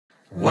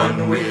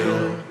One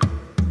wheel,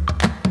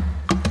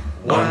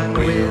 one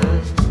wheel,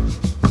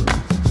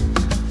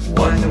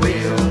 one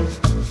wheel,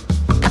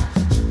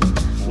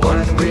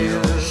 one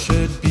wheel.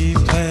 Should be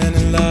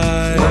planning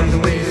life,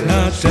 One wheel,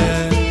 not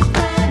death.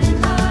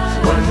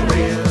 One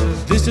wheel,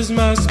 This is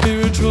my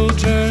spiritual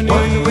journey.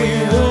 one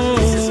wheel,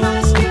 This is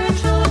my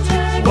spiritual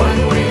journey. one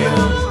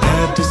wheel,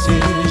 Bad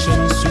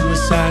decisions,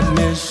 suicide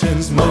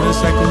missions,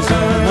 motorcycles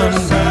on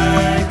one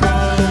way.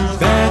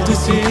 Bad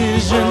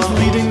decisions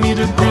leading me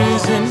to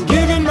prison,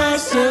 giving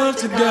myself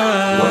to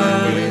God.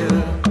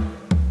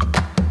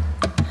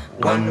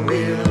 one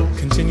wheel,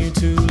 Continue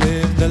to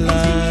live the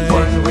life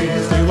one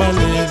wheel, you are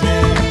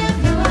living.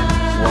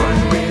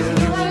 one wheel,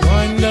 You will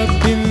wind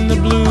up in the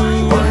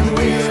blue. one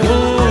wheel,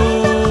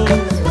 Oh,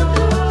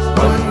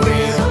 one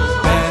wheel,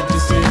 bad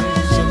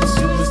decisions,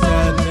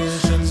 suicide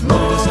missions,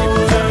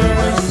 motorcycles on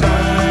one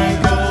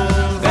cycle.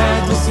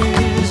 Bad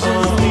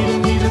decisions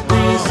leading me to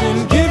prison,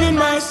 giving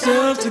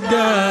myself to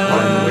God.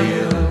 one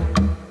wheel,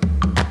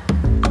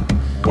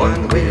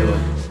 one wheel.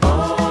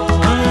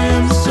 I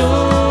am so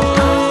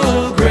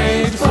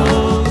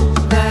grateful,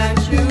 That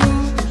you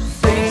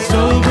say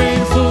so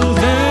grateful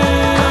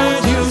that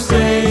you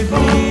saved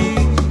me.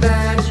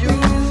 that you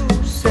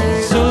say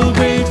So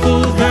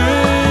grateful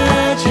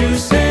that you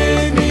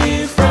saved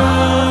me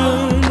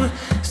from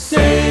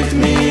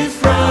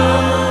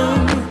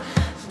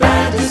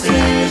bad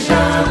decisions.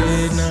 I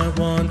did not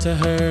want to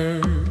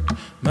hurt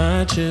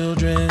my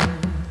children.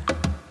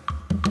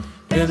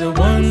 They're the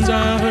ones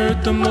I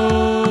hurt the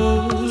most.